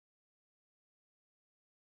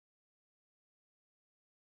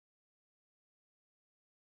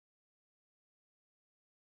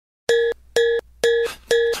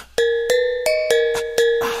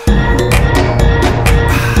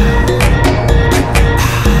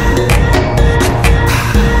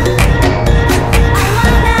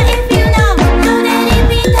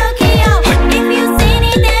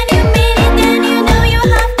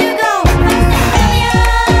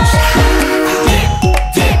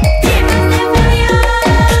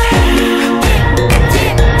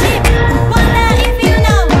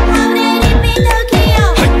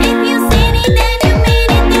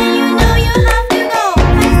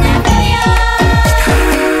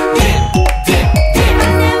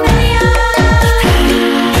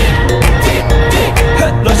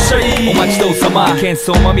喧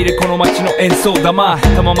騒まみれこの街の演奏玉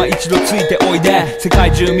たまま一度ついておいで世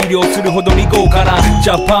界中魅了するほどに豪華なジ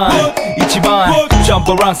ャパン一番ジャン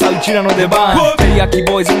プアラウンさうちらの出番テリヤキ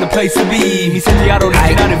ボーイズ in the place to be 見せてやろうオリ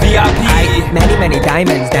ジナル VIP Many many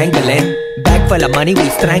diamonds dangling Bag full of money we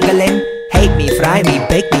strangling Hate me, fry me,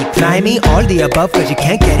 bake me, try me All the above cause you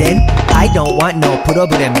can't get in I don't want no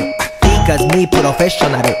problem Because me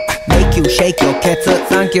professional Make you shake your cats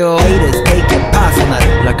Thank you Haters take it personal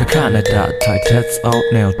Like a Canada tight heads out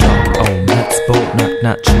nail talk Oh let's go Not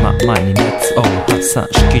not my money let's go Hot sun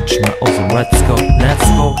skitch my awesome let's go Let's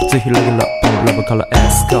go ぜひレギュラーラブから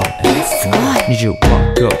Let's go 20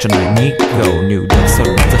万個じゃない2個入力そ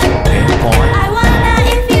れまた表現 point I wonder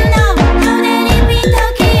if you know How did it be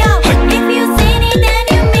Tokyo If you seen it then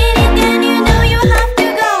you mean it Then you know you have to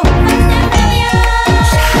go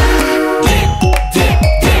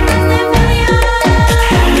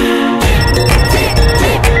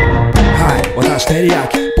Hi 私テリヤ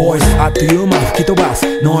キボイスあっという間吹き飛ばす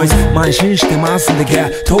ノイズ邁進してますんでゲ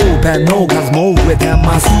ットペンの数も増えて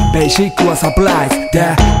ますベーシックはサプライズ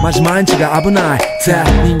でマジ毎日が危ないぜ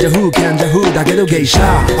忍者風賢者風だけどゲイシ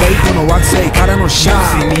ャウェイトの惑星からのシャ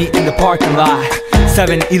ー See me in the parking lot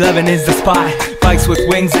 7-Eleven is the spot Bikes with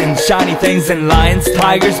wings and shiny things and lions,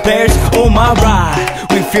 tigers, bears, oh my ride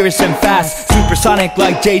We fierce and fast, supersonic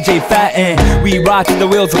like JJ Fatten We ride till the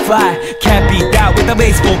wheels are flat, can't beat that with a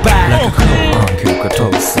baseball bat Like a cool 暗黒が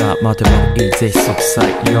遠さ待てばいいぜ即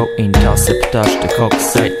歳要インターセプターして国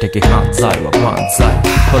際的犯罪は万歳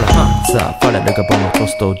ほらハンザーファレルがボムコ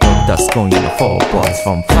ストを取り出す今夜の4 boys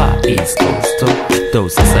from far east coast どう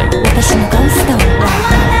せ最後私のゴースト I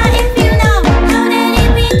wonder if you know How did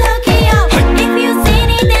it be Tokyo If you seen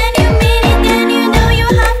it then you mean it Then you know you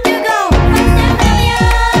have to go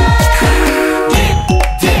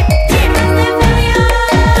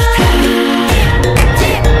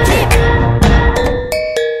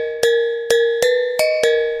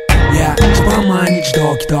Yeah ジャパン毎日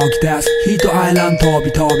ドキドキですヒートアイランド飛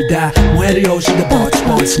び飛びで燃える用紙でぼち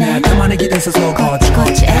ぼちね玉ねぎで誘うこっちこ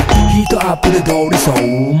っちへヒートアップで通りそ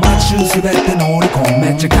う街中滑って乗り込む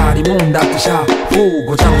めっちゃ借りもんだってシャー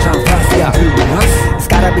ごちゃごちゃファストや It's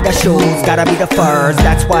gotta be the shoes, gotta be the furs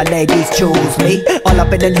That's why ladies choose me All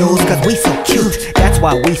up in the news cause we so cute That's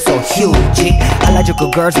why we so huge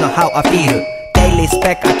Harajuku girls know how I feel Daily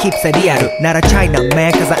spec I keep it real Not a China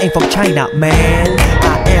man cause I ain't from China man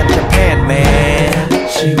I am Japan man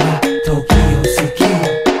私は時を好き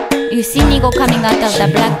You see Nigo coming out of the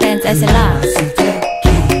black pants as a laugh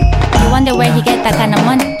You wonder where he get that kind of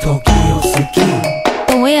money 時を好き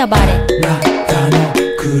Don't worry about it 中の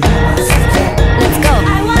車捨て Let's go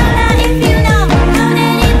I wonder if you know How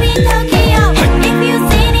did it be Tokyo If you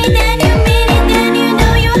seen it then you mean it Then you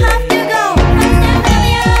know you have to go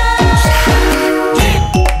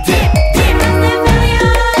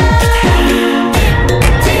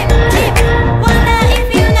Wonder if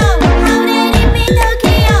you know How did it be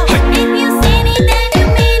Tokyo If you seen it then you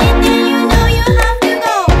mean it Then you know you have to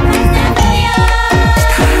go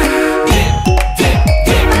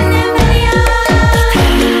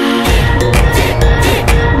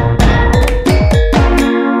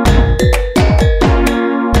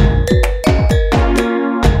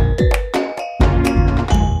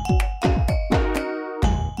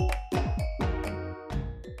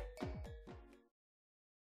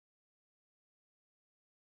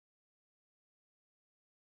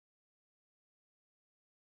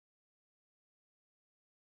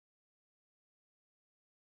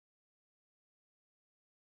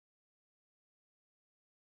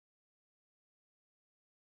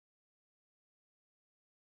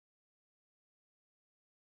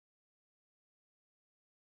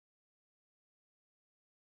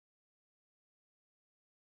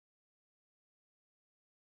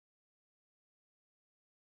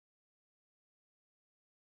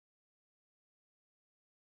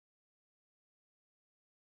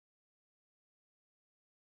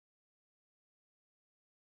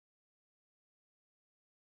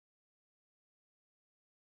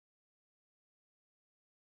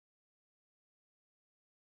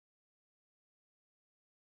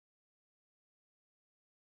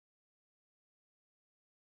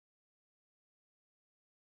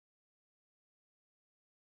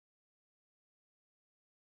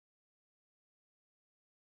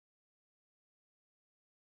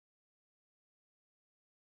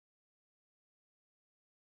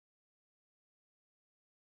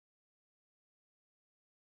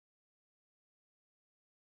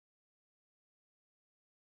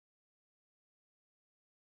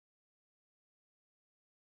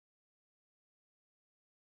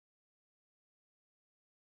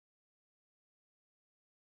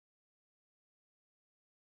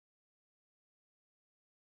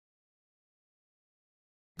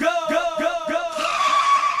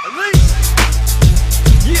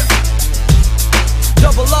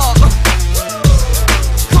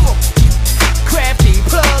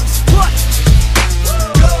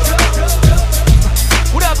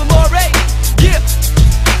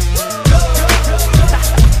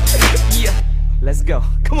let's go.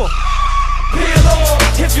 Come on. Peel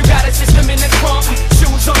off if you got a system in the trunk.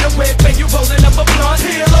 Shoes on the whip and you rolling up a blunt.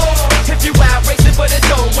 Peel off if you out racing for the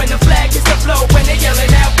dough. When the flag hits the floor, when they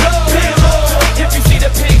yelling out go. Peel off if you see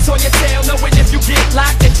the pigs on your tail, knowing if you get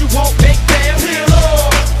locked that you won't make bail. Peel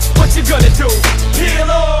off, what you gonna do?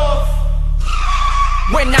 Peel off.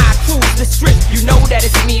 When I cruise the strip, you know that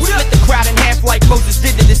it's me. Split the crowd in half like Moses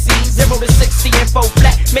did to the sea. 0 to 60 and 4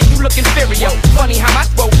 flat, make you look inferior. Funny how my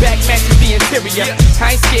throwback matches the interior.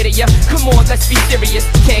 I ain't scared of ya, come on, let's be serious.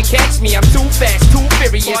 Can't catch me, I'm too fast, too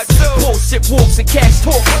furious. Bullshit walks and cash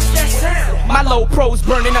talk. My low pros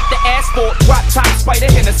burning up the asphalt. Drop top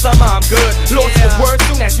spider in the summer, I'm good. Lost for words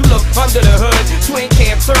soon as you look under the hood. Twin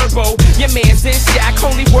cam turbo, your man's in shack.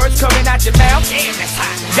 Only words coming out your mouth. Damn, that's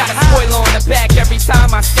hot. Got a spoiler on the back every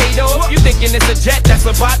time I stayed off. You thinking it's a jet that's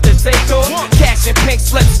about to take off? Cash and pink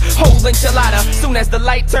slips, whole enchilada. Soon as the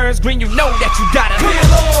light turns green, you know that you gotta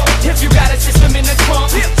peel off if you got a system in the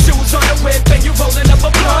trunk. Shoes on the whip and you rolling up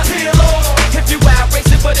a blunt. Peel off if you out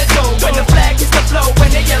racing for the dough. When the flag hits the floor,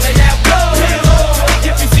 when they yelling out go. Peel off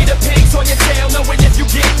if you see the pigs on your tail, knowing if you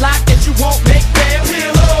get locked that you won't make bail.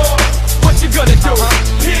 Peel off, what you gonna do?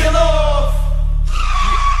 Peel off.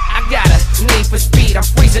 I got a need for speed, I'm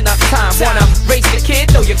freezing up time. Wanna race your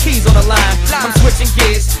kid, throw your keys on the line. I'm switching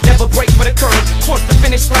gears, never break for the curve. Cross the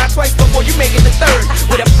finish line twice before you make it to third.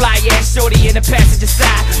 With a fly ass shorty in the passenger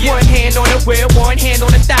side. One hand on the wheel, one hand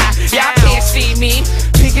on the thigh. Y'all can't see me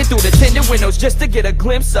peeking through the tinted windows just to get a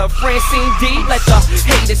glimpse of Francine D. Let the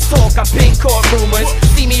haters talk, I've been caught rumors.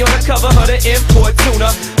 See me on the cover of the import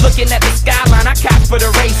tuna. Looking at the skyline, I cop for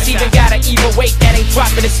the race. Even got an evil weight that ain't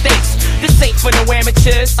dropping the stakes. This ain't for no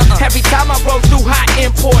amateurs. Every time I roll through hot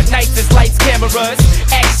import nights, it's lights, cameras,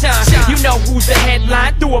 action. You know who's the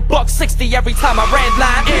headline. Do $160 every time I red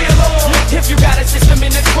line. If you got a system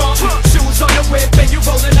in the trunk, shoes on the whip and you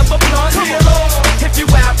rolling up a blunt. If you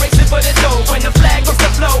out racing for the dough, when the flag hits the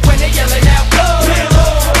floor, when they yelling out go.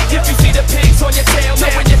 If you see the pigs on your tail,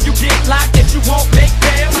 knowing if you get locked that you won't make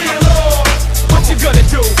bail. What you gonna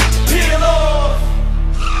do? Peel off.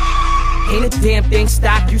 Ain't a damn thing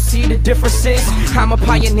stock, you see the differences. I'm a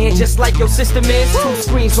pioneer just like your system is. 2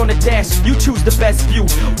 screens on the dash, you choose the best view.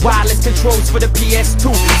 Wireless controls for the PS2.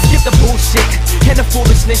 Skip the bullshit and the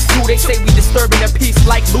foolishness too. They say we disturbing the peace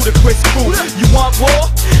like ludicrous crew. You want war?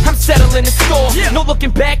 I'm settling the score. No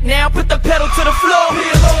looking back now, put the pedal to the floor.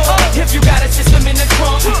 If you got a system in the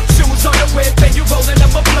trunk, shoes on the whip and you rolling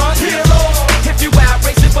up a blunt. If you out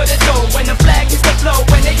racing for the dough, when the flag hits the floor,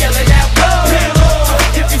 when they yelling out go.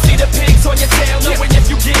 If you see the pigs on your tail, knowing if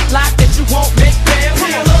you get locked that you won't make bail.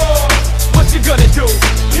 Peel off, what you gonna do?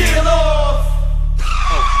 Peel off.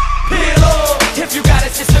 Peel off if you got a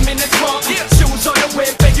system in the trunk. Shoes on the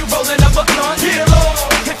whip and you rolling up a blunt. Peel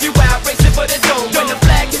off if you out racing for the dough, when the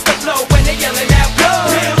flag hits the floor, when they yelling out go.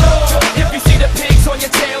 Peel off if you see the pigs on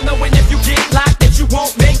your tail, knowing if you get locked that you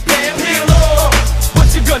won't make bail. Peel off, what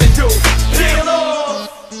you gonna do? Peel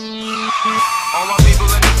off. All my people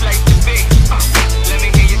in the place to be. Let me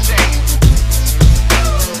hear you say.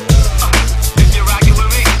 If you're rocking with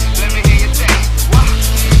me, let me hear you say. What?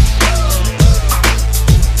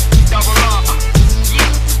 Double up.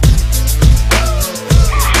 Yeah.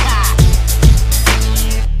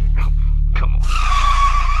 Come on.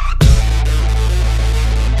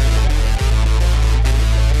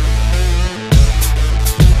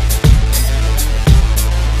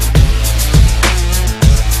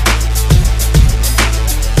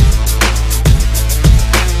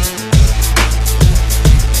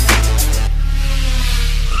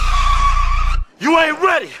 You ain't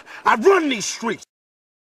ready. I run these streets.